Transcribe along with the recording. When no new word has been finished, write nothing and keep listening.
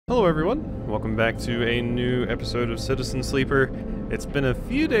Hello everyone, welcome back to a new episode of Citizen Sleeper. It's been a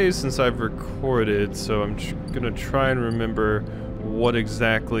few days since I've recorded, so I'm gonna try and remember what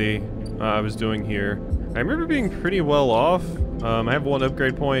exactly I was doing here. I remember being pretty well off. I have one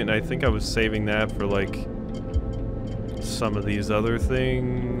upgrade point, and I think I was saving that for like some of these other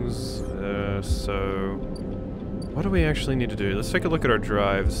things. So what do we actually need to do? Let's take a look at our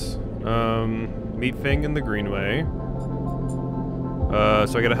drives. Meet Fing in the Greenway.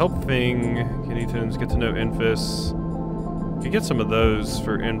 So I gotta help Fing, Kinningtons, get to know Infus. Could get some of those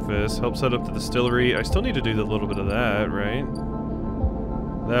for Infus. Help set up the distillery. I still need to do a little bit of that, right?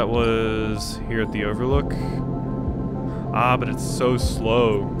 That was here at the Overlook. Ah, but it's so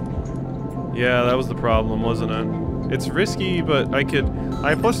slow. Yeah, that was the problem, wasn't it? It's risky, but I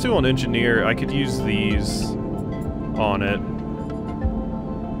have +2 on Engineer. I could use these on it.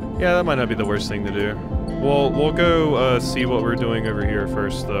 Yeah, that might not be the worst thing to do. We'll go see what we're doing over here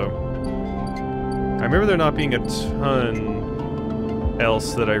first, though. I remember there not being a ton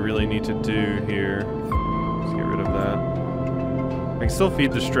else that I really need to do here. Let's get rid of that. I can still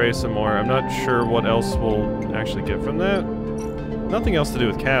feed the stray some more. I'm not sure what else we'll actually get from that. Nothing else to do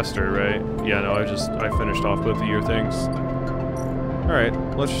with Castor, right? Yeah, no, I finished off both of your things. Alright,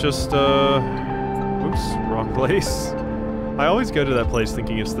 let's just, oops, wrong place. I always go to that place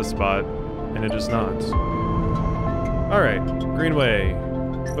thinking it's the spot, and it is not. Alright, Greenway.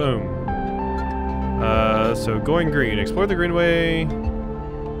 Boom. So going green. Explore the Greenway.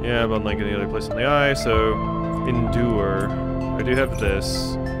 Yeah, but unlike any other place on the eye, so endure. I do have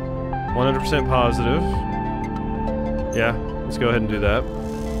this. 100% positive. Yeah, let's go ahead and do that.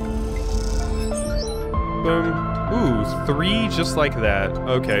 Boom. Ooh, 3 just like that.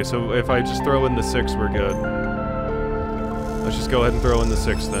 Okay, so if I just throw in the 6, we're good. Let's just go ahead and throw in the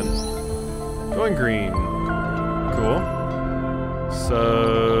 6 then. Going green. Cool.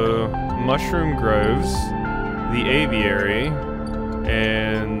 So, Mushroom Groves, the Aviary,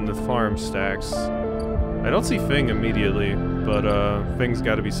 and the farm stacks. I don't see Fing immediately, but Fing's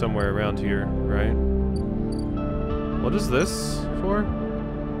got to be somewhere around here, right? What is this for?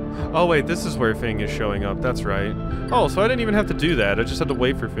 Oh wait, this is where Fing is showing up, that's right. Oh, so I didn't even have to do that, I just had to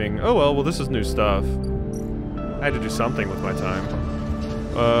wait for Fing. Oh well, this is new stuff. I had to do something with my time.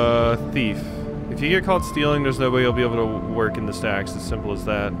 Thief. If you get caught stealing, there's no way you'll be able to work in the stacks, as simple as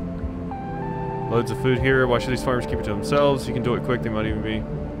that. Loads of food here. Why should these farmers keep it to themselves? You can do it quick, they might even be.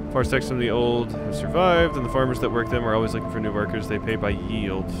 Far stacks from the old have survived, and the farmers that work them are always looking for new workers. They pay by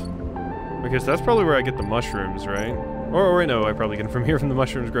yield. Okay, so that's probably where I get the mushrooms, right? Or no, I probably get them from here, from the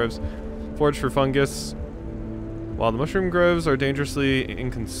mushrooms groves. Forage for fungus. While the mushroom groves are dangerously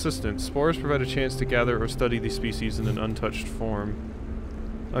inconsistent, spores provide a chance to gather or study these species in an untouched form.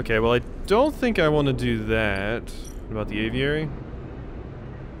 Okay, well I don't think I want to do that. What about the aviary?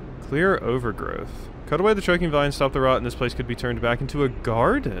 Clear overgrowth. Cut away the choking vines, stop the rot, and this place could be turned back into a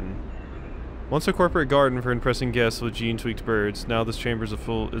garden. Once a corporate garden for impressing guests with gene-tweaked birds, now this chamber is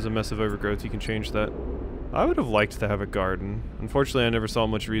a mess of overgrowth. You can change that. I would have liked to have a garden. Unfortunately, I never saw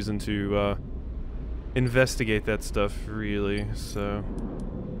much reason to investigate that stuff, really, so...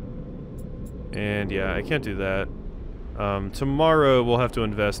 And yeah, I can't do that. Tomorrow we'll have to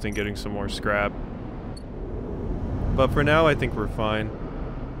invest in getting some more scrap. But for now, I think we're fine.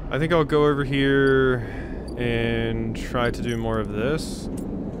 I think I'll go over here and try to do more of this.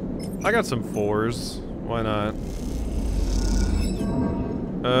 I got some 4s. Why not?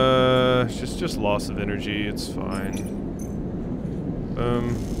 Just loss of energy. It's fine.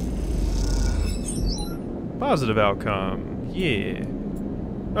 Positive outcome. Yeah.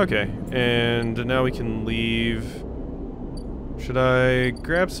 Okay, and now we can leave. Should I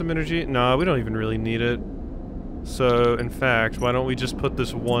grab some energy? Nah, we don't even really need it. So, in fact, why don't we just put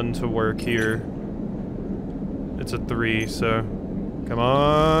this 1 to work here? It's a 3, so... Come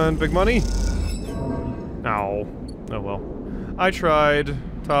on, big money! Ow. Oh well. I tried,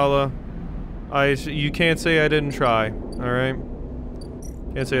 Tala. You can't say I didn't try, alright?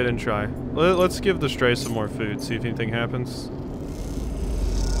 Can't say I didn't try. Let's give the stray some more food, see if anything happens.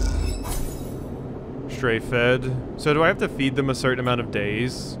 Stray fed. So do I have to feed them a certain amount of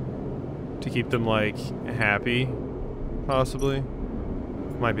days to keep them, like, happy? Possibly.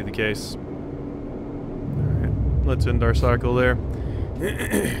 Might be the case. Alright, let's end our cycle there.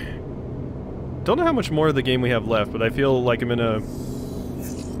 Don't know how much more of the game we have left, but I feel like I'm in a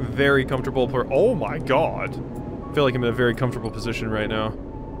very comfortable oh my god! I feel like I'm in a very comfortable position right now.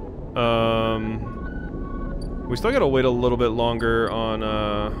 We still gotta wait a little bit longer on,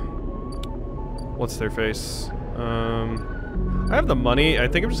 what's their face? I have the money. I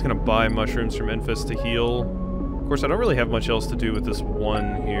think I'm just gonna buy mushrooms from Infus to heal course, I don't really have much else to do with this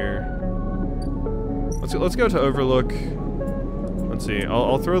one here. Let's go to Overlook. Let's see.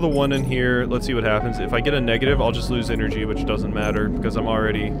 I'll throw the one in here. Let's see what happens. If I get a negative, I'll just lose energy, which doesn't matter because I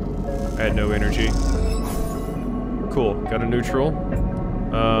had no energy. Cool. Got a neutral.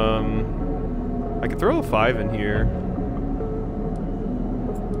 I could throw a 5 in here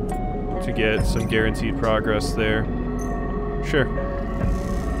to get some guaranteed progress there. Sure.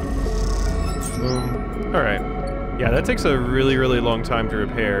 Boom. Alright. Yeah, that takes a really, really long time to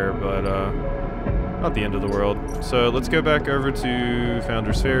repair, but, not the end of the world. So, let's go back over to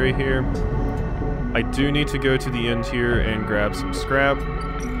Founder's Ferry here. I do need to go to the end here and grab some scrap,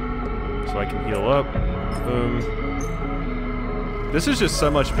 so I can heal up. Boom. This is just so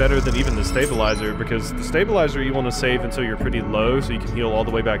much better than even the stabilizer, because the stabilizer you want to save until you're pretty low so you can heal all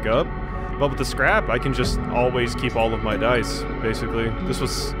the way back up. But with the scrap, I can just always keep all of my dice, basically. This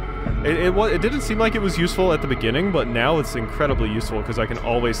was... It didn't seem like it was useful at the beginning, but now it's incredibly useful because I can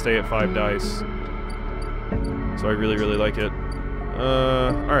always stay at 5 dice. So I really, really like it.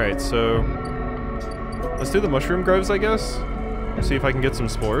 Alright, so... let's do the mushroom groves, I guess? See if I can get some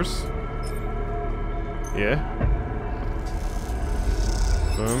spores. Yeah.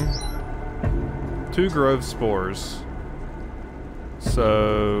 Boom. 2 grove spores.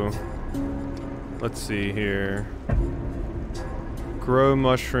 So... let's see here. Grow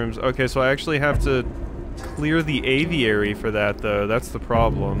mushrooms. Okay, so I actually have to clear the aviary for that, though. That's the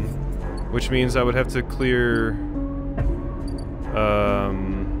problem. Which means I would have to clear...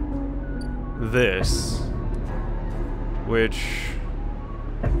 this. Which...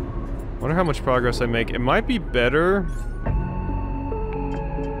 wonder how much progress I make. It might be better...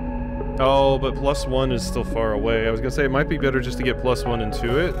 oh, but +1 is still far away. I was gonna say it might be better just to get +1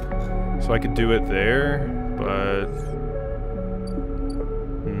 into it. So I could do it there, but...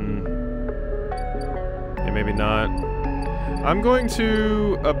 yeah, maybe not. I'm going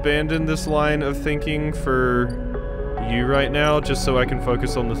to abandon this line of thinking for you right now, just so I can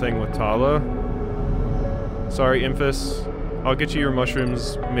focus on the thing with Tala. Sorry, Imphis. I'll get you your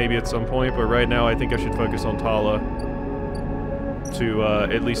mushrooms maybe at some point, but right now I think I should focus on Tala to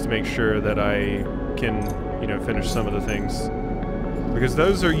at least make sure that I can, you know, finish some of the things. Because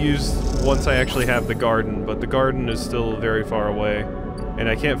those are used once I actually have the garden, but the garden is still very far away. And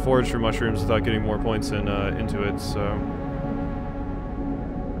I can't forage for mushrooms without getting more points into it, so...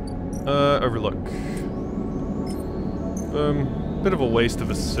 Overlook. Bit of a waste of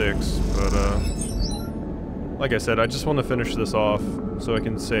a 6, but, like I said, I just want to finish this off, so I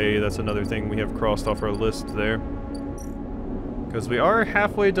can say that's another thing we have crossed off our list there. Because we are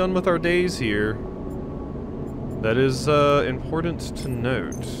halfway done with our days here. That is, important to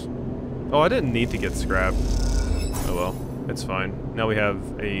note. Oh, I didn't need to get scrap. Oh well, it's fine. Now we have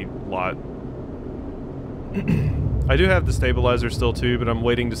a lot. I do have the stabilizer still too, but I'm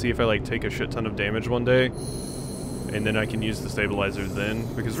waiting to see if I, like, take a shit ton of damage one day. And then I can use the stabilizer then.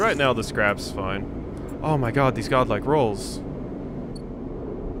 Because right now the scrap's fine. Oh my god, these godlike rolls.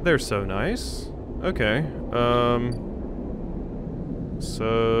 They're so nice. Okay,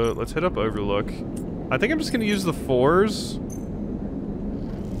 so, let's hit up Overlook. I think I'm just gonna use the 4s.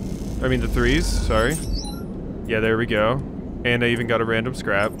 I mean the 3s, sorry. Yeah, there we go. And I even got a random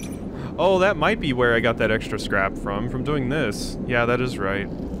scrap. Oh, that might be where I got that extra scrap from doing this. Yeah, that is right.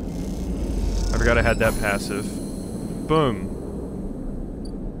 I forgot I had that passive. Boom.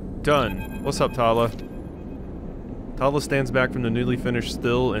 Done. What's up, Tala? Tala stands back from the newly finished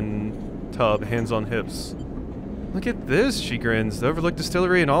still and tub, hands on hips. Look at this, she grins. The Overlook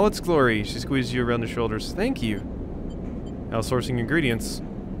Distillery in all its glory. She squeezes you around the shoulders. Thank you. Outsourcing ingredients.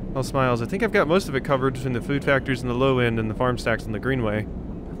 Elle smiles. I think I've got most of it covered between the food factories in the low end and the farm stacks on the greenway.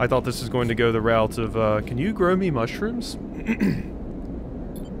 I thought this was going to go the route of, can you grow me mushrooms?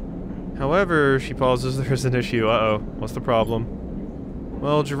 However, she pauses, there's an issue. Uh-oh. What's the problem?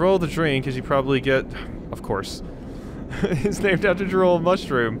 Well, Jarol the drink, as you probably get... Of course. It's named after Jarol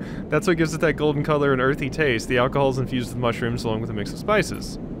mushroom. That's what gives it that golden color and earthy taste. The alcohol is infused with mushrooms along with a mix of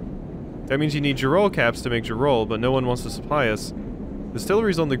spices. That means you need Jarol caps to make Jarol, but no one wants to supply us.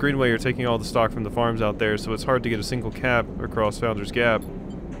 Distilleries on the Greenway are taking all the stock from the farms out there, so it's hard to get a single cap across Founder's Gap.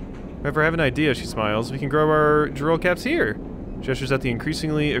 However, I have an idea, she smiles. We can grow our Jarol caps here. Gestures at the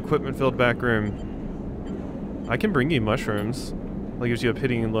increasingly equipment-filled back room. I can bring you mushrooms. That gives you a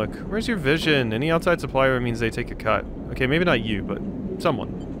pitying look. Where's your vision? Any outside supplier means they take a cut. Okay, maybe not you, but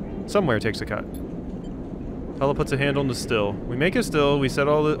someone. Somewhere takes a cut. Tala puts a hand on the still. We make a still, we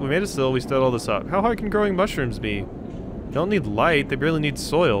made a still, we set all this up. How hard can growing mushrooms be? They don't need light, they barely need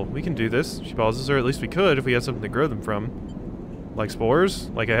soil. We can do this. She pauses, or at least we could if we had something to grow them from. Like spores?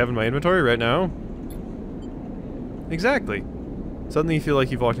 Like I have in my inventory right now? Exactly. Suddenly you feel like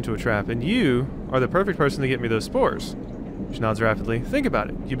you've walked into a trap, and you are the perfect person to get me those spores. She nods rapidly. Think about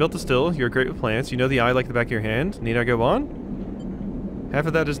it. You built the still, you're great with plants, you know the eye like the back of your hand. Need I go on? Half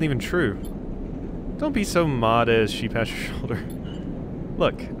of that isn't even true. Don't be so modest, she pats your shoulder.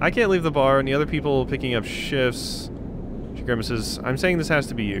 Look, I can't leave the bar, and the other people picking up shifts. She grimaces. I'm saying this has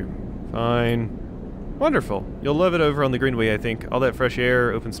to be you. Fine. Wonderful. You'll love it over on the Greenway, I think. All that fresh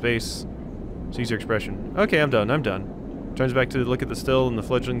air, open space. Sees your expression. Okay, I'm done. Turns back to look at the still and the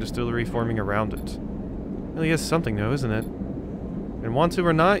fledgling distillery forming around it. Really is something though, isn't it? And want to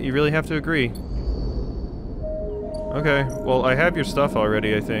or not, you really have to agree. Okay, well I have your stuff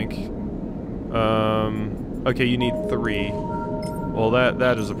already, I think. Okay, you need 3. Well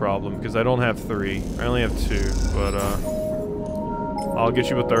that is a problem, because I don't have 3. I only have 2, but I'll get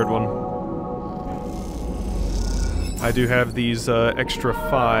you a 3rd one. I do have these extra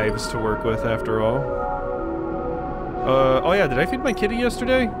 5s to work with after all. Oh yeah, did I feed my kitty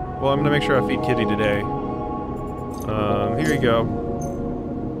yesterday? Well, I'm gonna make sure I feed kitty today. Here you go.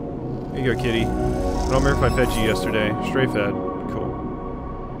 Here you go, kitty. I don't remember if I fed you yesterday. Stray fed. Cool.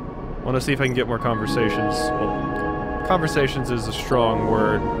 I want to see if I can get more conversations. Well, conversations is a strong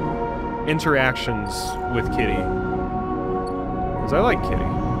word. Interactions with kitty. Because I like kitty.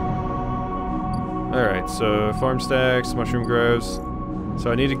 Alright, so farm stacks, mushroom groves.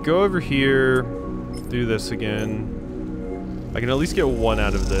 So I need to go over here, do this again. I can at least get 1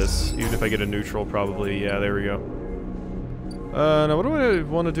 out of this, even if I get a neutral, probably. Yeah, there we go. Now what do I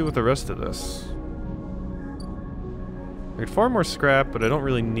want to do with the rest of this? I could farm more scrap, but I don't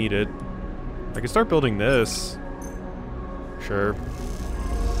really need it. I could start building this. Sure.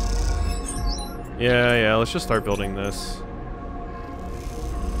 Yeah, let's just start building this.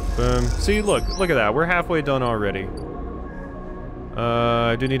 Boom. See, look at that. We're halfway done already.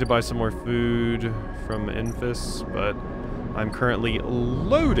 I do need to buy some more food from Enfys, but I'm currently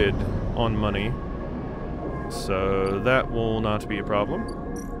loaded on money, so that will not be a problem.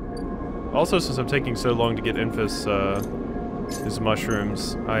 Also, since I'm taking so long to get Enfys his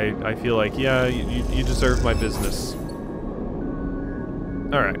mushrooms, I feel like, yeah, you deserve my business.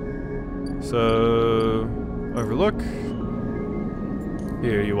 Alright. So, overlook.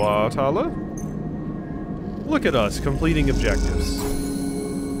 Here you are, Tala. Look at us, completing objectives.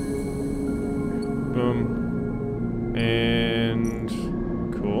 Boom. And...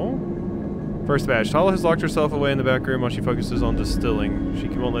 cool. First badge. Tala has locked herself away in the back room while she focuses on distilling. She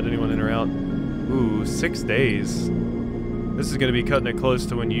won't let anyone in or out. Ooh, 6 days. This is going to be cutting it close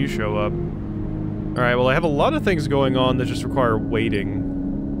to when you show up. Alright, well I have a lot of things going on that just require waiting.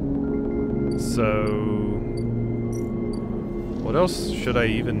 So... what else should I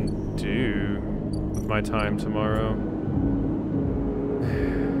even do with my time tomorrow?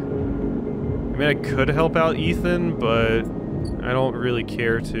 I mean, I could help out Ethan, but I don't really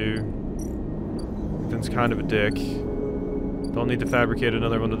care to. Ethan's kind of a dick. Don't need to fabricate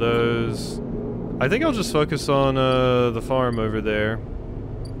another one of those. I think I'll just focus on the farm over there.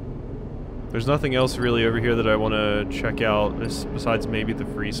 There's nothing else really over here that I want to check out besides maybe the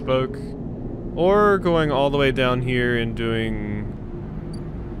free spoke. Or going all the way down here and doing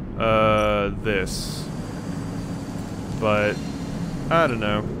this. But I don't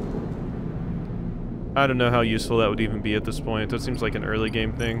know. I don't know how useful that would even be at this point. That seems like an early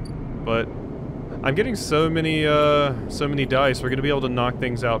game thing, but I'm getting so many dice. We're gonna be able to knock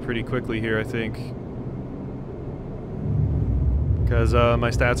things out pretty quickly here, I think. Because my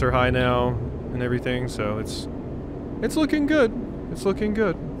stats are high now and everything, so it's looking good. It's looking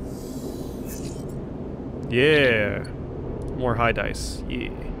good. Yeah. More high dice.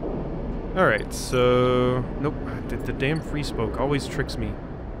 Yeah. Alright, so... nope. The damn free spoke always tricks me.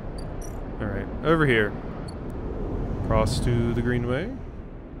 Alright, over here. Cross to the Greenway.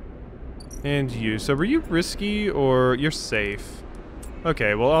 And you. So were you risky or you're safe?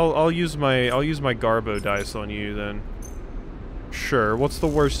 Okay, well I'll use my Garbo dice on you then. Sure, what's the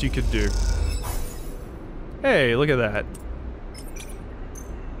worst you could do? Hey, look at that.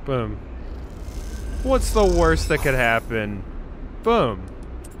 Boom. What's the worst that could happen? Boom.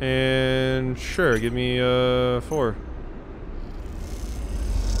 And sure, give me 4.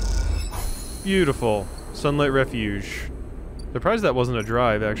 Beautiful. Sunlit Refuge. Surprised that wasn't a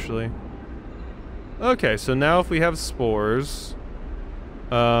drive, actually. Okay, so now if we have spores,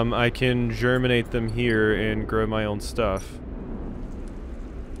 I can germinate them here and grow my own stuff.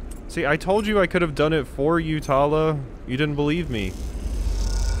 See, I told you I could have done it for you, Tala. You didn't believe me.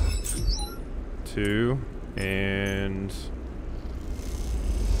 2, and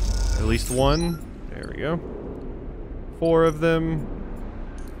at least 1. There we go. 4 of them.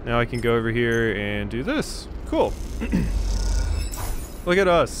 Now I can go over here and do this. Cool. Look at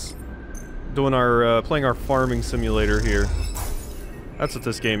us. Doing our, playing our farming simulator here. That's what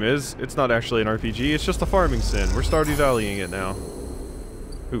this game is. It's not actually an RPG, it's just a farming sim. We're Stardew Valleying it now.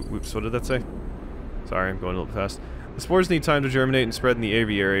 Ooh, whoops, what did that say? Sorry, I'm going a little fast. The spores need time to germinate and spread in the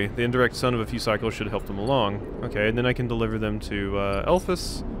aviary. The indirect sun of a few cycles should help them along. Okay, and then I can deliver them to,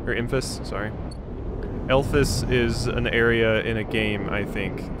 Elphis, or Imphis, sorry. Elphis is an area in a game, I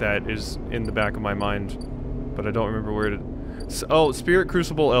think, that is in the back of my mind, but I don't remember where it... Oh, Spirit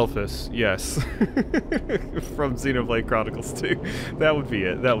Crucible Elphis, yes. From Xenoblade Chronicles 2. That would be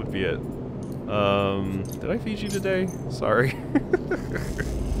it, that would be it. Did I feed you today? Sorry.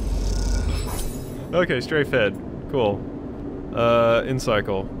 Okay, stray fed. Cool. In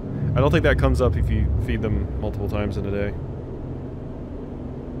cycle. I don't think that comes up if you feed them multiple times in a day.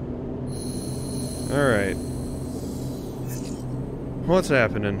 Alright. What's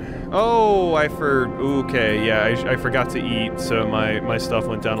happening? Oh, okay, yeah, I forgot to eat, so my stuff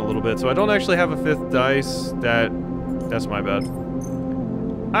went down a little bit. So I don't actually have a 5th dice. That's my bad.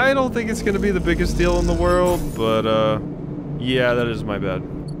 I don't think it's gonna be the biggest deal in the world, but, yeah, that is my bad.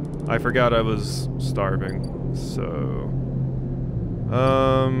 I forgot I was starving, so...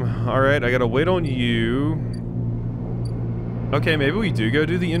 alright, I gotta wait on you. Okay, maybe we do go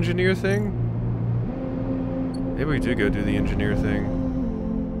do the engineer thing? Maybe we do go do the engineer thing.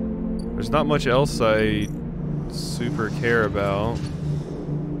 There's not much else I super care about.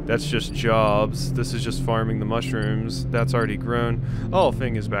 That's just jobs. This is just farming the mushrooms. That's already grown. Oh,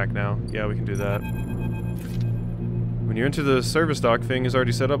 Fing is back now. Yeah, we can do that. When you enter the service dock, Fing is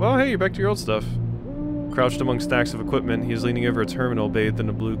already set up. Oh, hey, you're back to your old stuff. Crouched among stacks of equipment, he is leaning over a terminal bathed in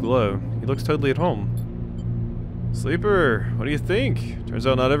a blue glow. He looks totally at home. Sleeper, what do you think? Turns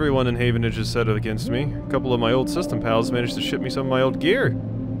out not everyone in Havenage is set against me. A couple of my old system pals managed to ship me some of my old gear.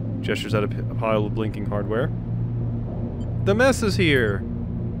 Gestures at a pile of blinking hardware. The mess is here!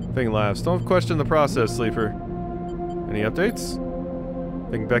 Fing laughs. Don't question the process, Sleeper. Any updates?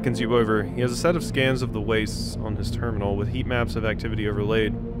 Fing beckons you over. He has a set of scans of the wastes on his terminal with heat maps of activity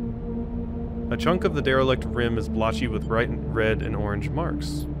overlaid. A chunk of the derelict rim is blotchy with bright red and orange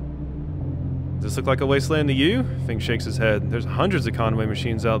marks. Does this look like a wasteland to you? Fing shakes his head. There's hundreds of Conway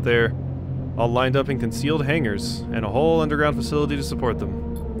machines out there, all lined up in concealed hangars, and a whole underground facility to support them.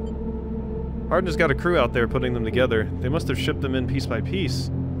 Hardin has got a crew out there putting them together. They must have shipped them in piece by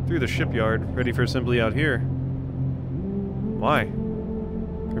piece, through the shipyard, ready for assembly out here. Why?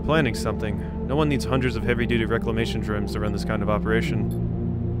 They're planning something. No one needs hundreds of heavy-duty reclamation drones to run this kind of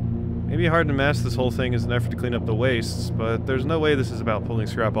operation. Maybe Hardin masked this whole thing as an effort to clean up the wastes, but there's no way this is about pulling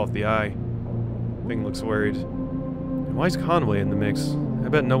scrap off the eye. Fing looks worried. And why is Conway in the mix? I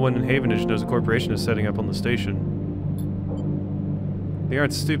bet no one in Havenage knows a corporation is setting up on the station. They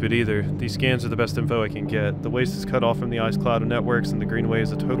aren't stupid either. These scans are the best info I can get. The waste is cut off from the ice cloud of networks, and the Greenway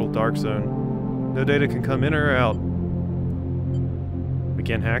is a total dark zone. No data can come in or out. We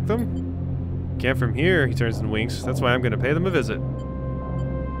can't hack them? Can't from here, he turns and winks. That's why I'm gonna pay them a visit.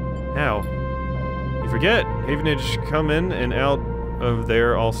 How? You forget. Havenage come in and out of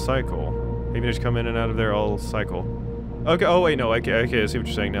there all cycle. Havenage come in and out of there all cycle. Okay, oh wait, no, okay, I see what you're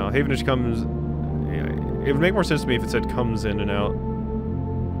saying now. Havenage comes... It would make more sense to me if it said comes in and out.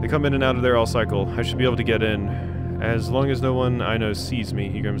 They come in and out of there all cycle. I should be able to get in. As long as no one I know sees me,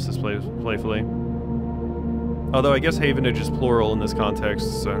 he grimaces playfully. Although I guess Havenage is plural in this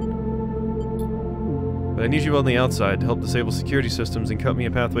context, so... But I need you on the outside to help disable security systems and cut me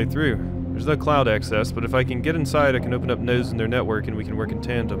a pathway through. There's no cloud access, but if I can get inside, I can open up nodes in their network and we can work in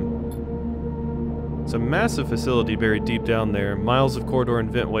tandem. It's a massive facility buried deep down there, miles of corridor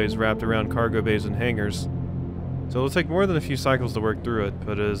and ventways wrapped around cargo bays and hangars. So it'll take more than a few cycles to work through it,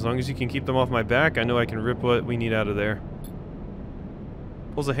 but as long as you can keep them off my back, I know I can rip what we need out of there.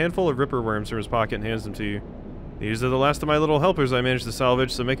 Pulls a handful of ripper worms from his pocket and hands them to you. These are the last of my little helpers I managed to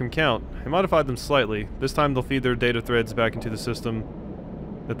salvage, so make them count. I modified them slightly. This time they'll feed their data threads back into the system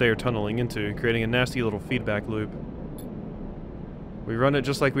that they are tunneling into, creating a nasty little feedback loop. We run it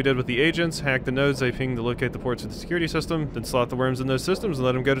just like we did with the agents, hack the nodes they ping to locate the ports of the security system, then slot the worms in those systems and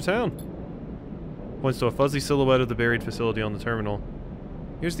let them go to town. Points to a fuzzy silhouette of the buried facility on the terminal.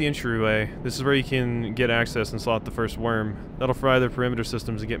 Here's the entryway. This is where you can get access and slot the first worm. That'll fry their perimeter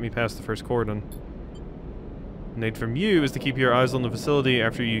systems and get me past the first cordon. Need from you is to keep your eyes on the facility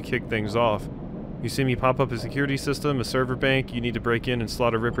after you kick things off. You see me pop up a security system, a server bank, you need to break in and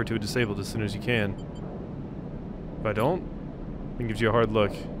slot a ripper to a disabled as soon as you can. If I don't, it gives you a hard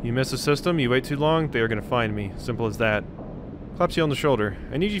look. You miss a system, you wait too long, they are going to find me. Simple as that. Claps you on the shoulder.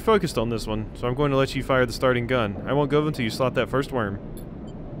 I need you focused on this one, so I'm going to let you fire the starting gun. I won't go until you slot that first worm.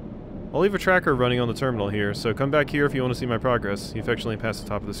 I'll leave a tracker running on the terminal here, so come back here if you want to see my progress. He affectionately passed the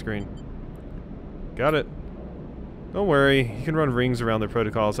top of the screen. Got it. Don't worry, you can run rings around their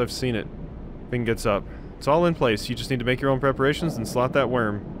protocols, I've seen it. Thing gets up. It's all in place, you just need to make your own preparations and slot that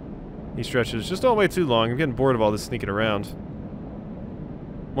worm. He stretches. Just don't wait too long, I'm getting bored of all this sneaking around.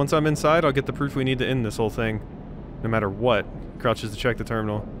 Once I'm inside, I'll get the proof we need to end this whole thing. No matter what. He crouches to check the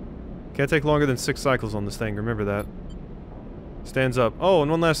terminal. Can't take longer than 6 cycles on this thing, remember that. Stands up. Oh, and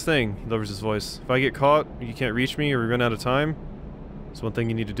one last thing. He lowers his voice. If I get caught, you can't reach me, or we run out of time, there's one thing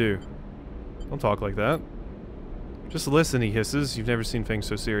you need to do. Don't talk like that. Just listen, he hisses. You've never seen things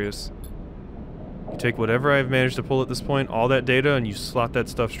so serious. You take whatever I've managed to pull at this point, all that data, and you slot that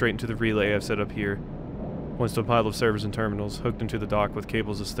stuff straight into the relay I've set up here. Points to a pile of servers and terminals, hooked into the dock with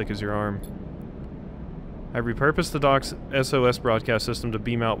cables as thick as your arm. I repurposed the dock's SOS broadcast system to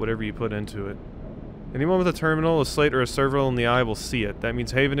beam out whatever you put into it. Anyone with a terminal, a slate, or a server in the eye will see it. That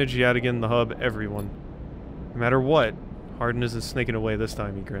means Havenage, Yadigan, the hub, everyone. No matter what, Harden isn't snaking away this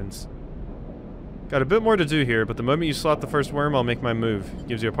time, he grins. Got a bit more to do here, but the moment you slot the first worm, I'll make my move.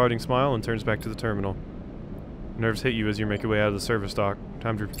 Gives you a parting smile and turns back to the terminal. Nerves hit you as you make your way out of the service dock.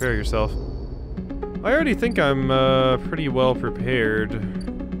 Time to prepare yourself. I already think I'm pretty well prepared.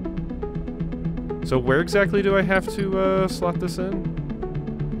 So where exactly do I have to slot this in?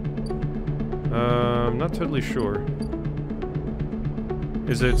 I'm not totally sure.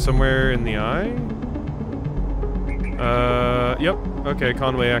 Is it somewhere in the eye? Yep. Okay,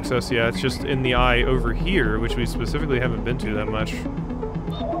 Conway access, yeah, it's just in the eye over here, which we specifically haven't been to that much.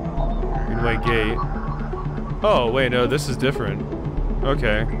 Greenway Gate. Oh, wait, no, this is different.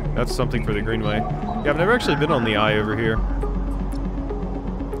 Okay, that's something for the Greenway. Yeah, I've never actually been on the eye over here.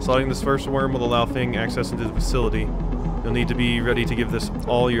 Slotting this first worm will allow Fing access into the facility. You'll need to be ready to give this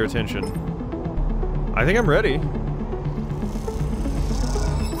all your attention. I think I'm ready.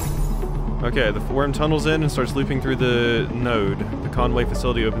 Okay, the worm tunnels in and starts looping through the node. The Conway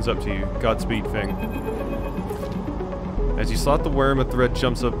facility opens up to you. Godspeed, Fing. As you slot the worm, a thread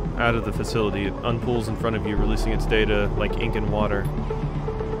jumps up out of the facility. It unpulls in front of you, releasing its data like ink and water.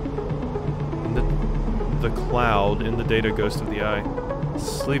 In the cloud, in the data ghost of the eye.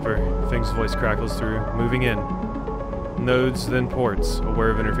 Sleeper, Fing's voice crackles through, moving in. Nodes, then ports.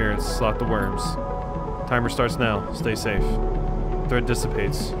 Aware of interference, slot the worms. Timer starts now. Stay safe. Thread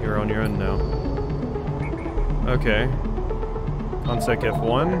dissipates. You're on your own now. Okay. Consec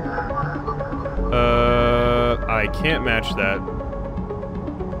F1. I can't match that.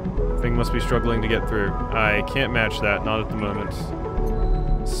 Thing must be struggling to get through. I can't match that, not at the moment.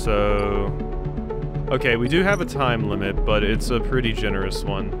 So... Okay, we do have a time limit, but it's a pretty generous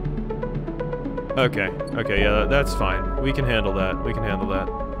one. Okay, yeah, that's fine. We can handle that. We can handle that.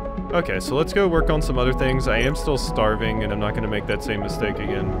 Okay, so let's go work on some other things. I am still starving, and I'm not going to make that same mistake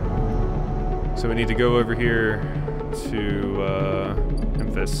again. So we need to go over here to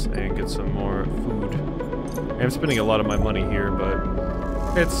Memphis and get some more food. I am spending a lot of my money here,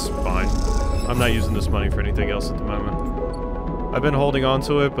 but it's fine. I'm not using this money for anything else at the moment. I've been holding on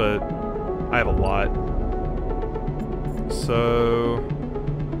to it, but I have a lot. So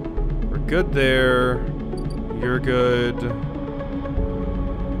we're good there. You're good.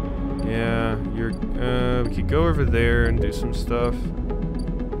 Yeah, you're, we could go over there and do some stuff.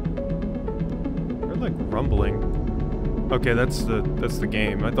 They're like rumbling. Okay, that's the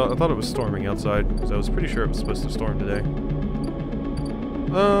game. I thought it was storming outside, because I was pretty sure it was supposed to storm today.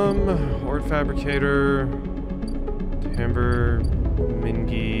 Horde Fabricator, Timber,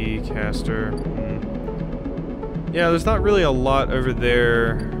 Mingy, Caster. Yeah, there's not really a lot over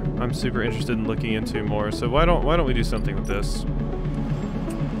there I'm super interested in looking into more, so why don't we do something with this?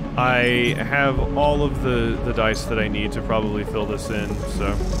 I have all of the dice that I need to probably fill this in,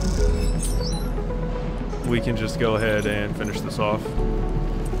 so we can just go ahead and finish this off.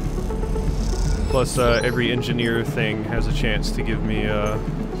 Plus, every engineer thing has a chance to give me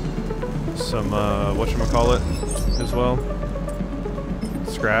some whatchamacallit as well.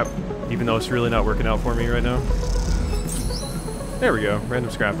 Scrap, even though it's really not working out for me right now. There we go,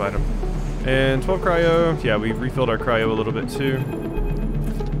 random scrap item. And 12 cryo, yeah, we refilled our cryo a little bit too.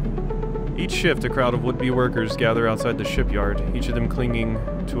 Each shift, a crowd of would-be workers gather outside the shipyard, each of them clinging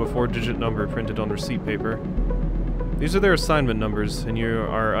to a 4-digit number printed on receipt paper. These are their assignment numbers, and you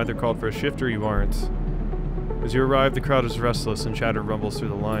are either called for a shift or you aren't. As you arrive, the crowd is restless and chatter rumbles through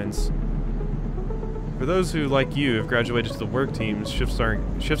the lines. For those who, like you, have graduated to the work teams, shifts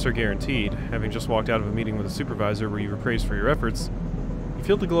are guaranteed. Having just walked out of a meeting with a supervisor where you were praised for your efforts, you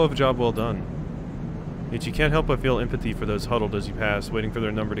feel the glow of a job well done. Yet you can't help but feel empathy for those huddled as you pass, waiting for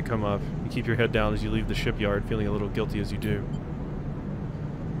their number to come up. You keep your head down as you leave the shipyard, feeling a little guilty as you do.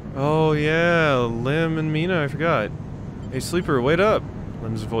 Oh yeah, Lim and Mina, I forgot. Hey sleeper, wait up!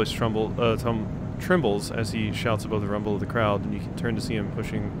 Lim's voice trembles as he shouts above the rumble of the crowd, and you can turn to see him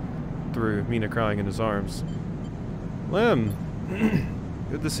pushing through, Mina crying in his arms. Lim!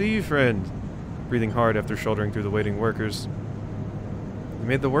 Good to see you, friend. Breathing hard after shouldering through the waiting workers. You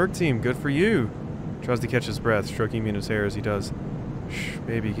made the work team, good for you! Tries to catch his breath, stroking Mina's hair as he does. Shh,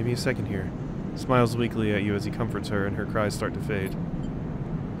 baby, give me a second here. Smiles weakly at you as he comforts her, and her cries start to fade.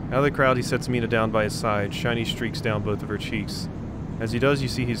 Out of the crowd, he sets Mina down by his side, shiny streaks down both of her cheeks. As he does, you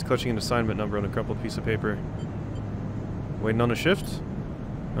see he's clutching an assignment number on a crumpled piece of paper. Waiting on a shift?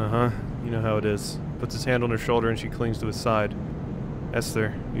 Uh-huh, you know how it is. Puts his hand on her shoulder and she clings to his side.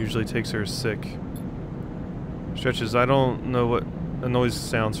 Esther usually takes her as sick. Stretches, I don't know what a noise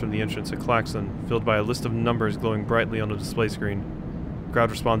sounds from the entrance, a klaxon, filled by a list of numbers glowing brightly on a display screen. The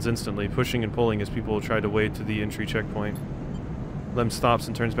crowd responds instantly, pushing and pulling as people try to wade to the entry checkpoint. Lem stops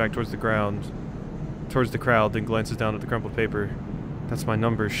and turns back towards the crowd, then glances down at the crumpled paper. That's my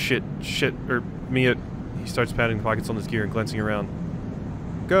number, shit, Mia. He starts patting the pockets on his gear and glancing around.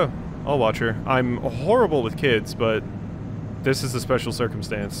 Go, I'll watch her. I'm horrible with kids, but this is a special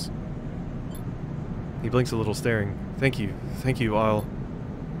circumstance. He blinks a little, staring. Thank you, I'll...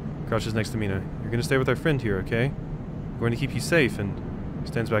 Crouches next to Mina. You're gonna stay with our friend here, okay? I'm going to keep you safe, and... He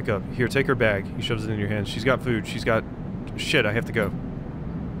stands back up. Here, take her bag. He shoves it in your hand. She's got food, she's got... Shit, I have to go.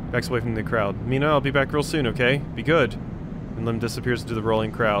 Backs away from the crowd. Mina, I'll be back real soon, okay? Be good. And Lim disappears into the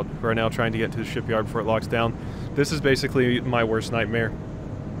rolling crowd, who are now trying to get to the shipyard before it locks down. This is basically my worst nightmare.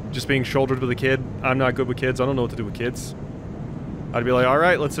 Just being shouldered with a kid. I'm not good with kids. I don't know what to do with kids. I'd be like,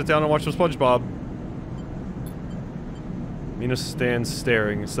 alright, let's sit down and watch some SpongeBob. Mina stands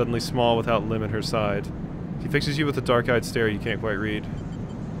staring, suddenly small without Lim at her side. She fixes you with a dark-eyed stare you can't quite read.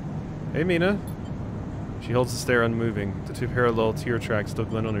 Hey, Mina. She holds the stare unmoving, the two parallel tear tracks still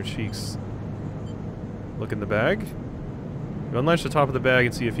glint on her cheeks. Look in the bag? You unlatch the top of the bag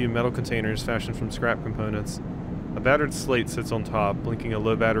and see a few metal containers fashioned from scrap components. A battered slate sits on top, blinking a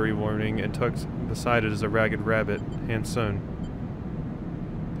low battery warning, and tucked beside it is a ragged rabbit, hand-sewn.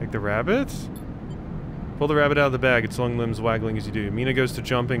 Take the rabbit? Pull the rabbit out of the bag, its long limbs waggling as you do. Mina goes to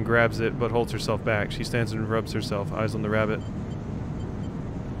jump and grabs it, but holds herself back. She stands and rubs herself, eyes on the rabbit.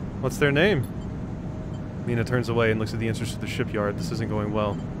 What's their name? Mina turns away and looks at the entrance to the shipyard. This isn't going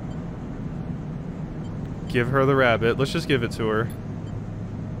well. Give her the rabbit. Let's just give it to her.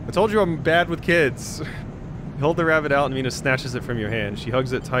 I told you I'm bad with kids. You hold the rabbit out and Mina snatches it from your hand. She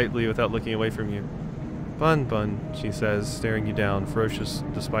hugs it tightly without looking away from you. Bun, Bun, she says, staring you down, ferocious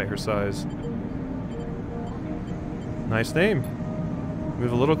despite her size. Nice name.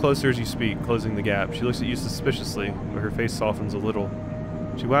 Move a little closer as you speak, closing the gap. She looks at you suspiciously, but her face softens a little.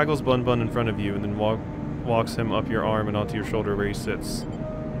 She waggles Bun Bun in front of you and then walks him up your arm and onto your shoulder where he sits.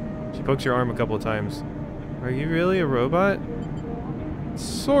 She pokes your arm a couple of times. Are you really a robot?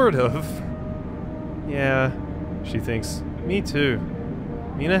 Sort of. Yeah, she thinks. Me too.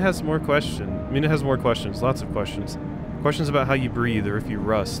 Mina has more questions, lots of questions. Questions about how you breathe or if you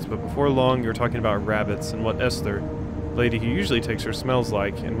rust, but before long you're talking about rabbits and what Esther, lady who usually takes her, smells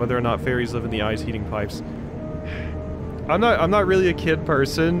like, and whether or not fairies live in the ice heating pipes. I'm not really a kid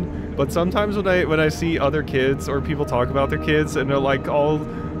person, but sometimes when I see other kids or people talk about their kids and they're like all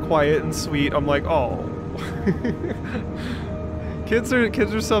quiet and sweet, I'm like, oh. Kids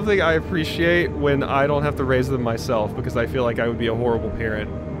are something I appreciate when I don't have to raise them myself, because I feel like I would be a horrible parent.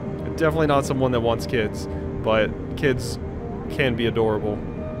 Definitely not someone that wants kids, but kids can be adorable.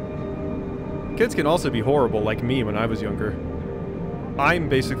 Kids can also be horrible, like me when I was younger. I'm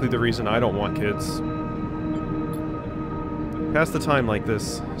basically the reason I don't want kids. Pass the time like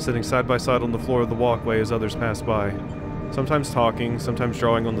this, sitting side by side on the floor of the walkway as others pass by. Sometimes talking, sometimes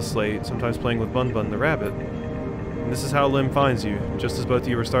drawing on the slate, sometimes playing with Bun Bun the rabbit. And this is how Lim finds you, just as both of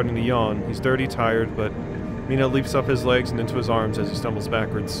you are starting to yawn. He's dirty, tired, but Mina leaps up his legs and into his arms as he stumbles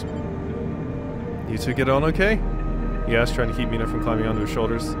backwards. You two get on okay? He asks, trying to keep Mina from climbing onto his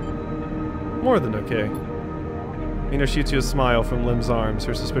shoulders. More than okay. Mina shoots you a smile from Lim's arms,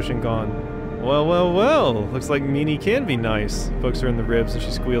 her suspicion gone. Well, well, well, looks like Meanie can be nice. Pokes her in the ribs and she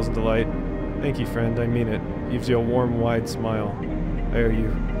squeals in delight. Thank you, friend, I mean it. Gives you a warm, wide smile. There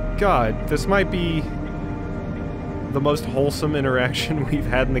you. God, this might be the most wholesome interaction we've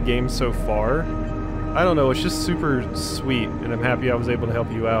had in the game so far. I don't know, it's just super sweet, and I'm happy I was able to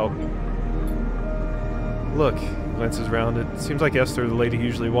help you out. Look, he glances around. It seems like Esther, the lady who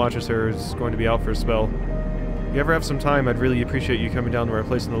usually watches her, is going to be out for a spell. If you ever have some time, I'd really appreciate you coming down to our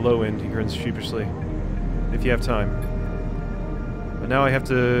place in the low end, he grins sheepishly. If you have time. But now I have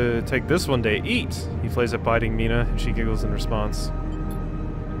to take this one to eat. He plays at biting Mina, and she giggles in response.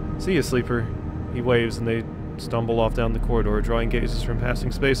 See ya, sleeper. He waves and they stumble off down the corridor, drawing gazes from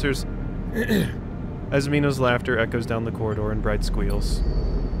passing spacers. As Mino's laughter echoes down the corridor in bright squeals.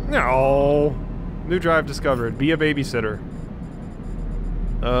 No. New drive discovered. Be a babysitter.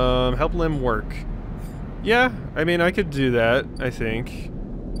 Help Lim work. Yeah, I mean, I could do that, I think.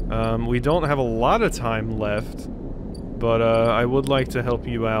 We don't have a lot of time left, but I would like to help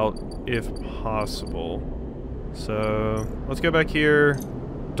you out if possible. So, let's go back here.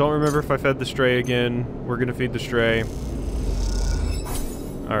 Don't remember if I fed the stray again. We're gonna feed the stray.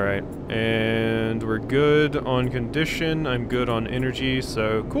 Alright, and we're good on condition. I'm good on energy,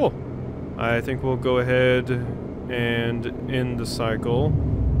 so cool. I think we'll go ahead and end the cycle.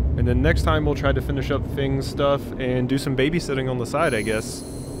 And then next time we'll try to finish up Fing's stuff and do some babysitting on the side, I guess.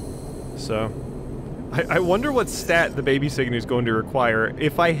 So, I wonder what stat the babysitting is going to require.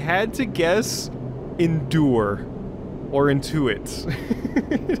 If I had to guess, endure. Or intuit.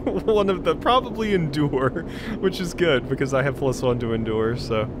 One of the, probably endure, which is good because I have +1 to endure,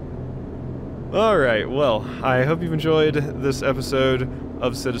 so. Alright, well, I hope you've enjoyed this episode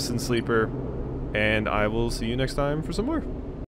of Citizen Sleeper, and I will see you next time for some more.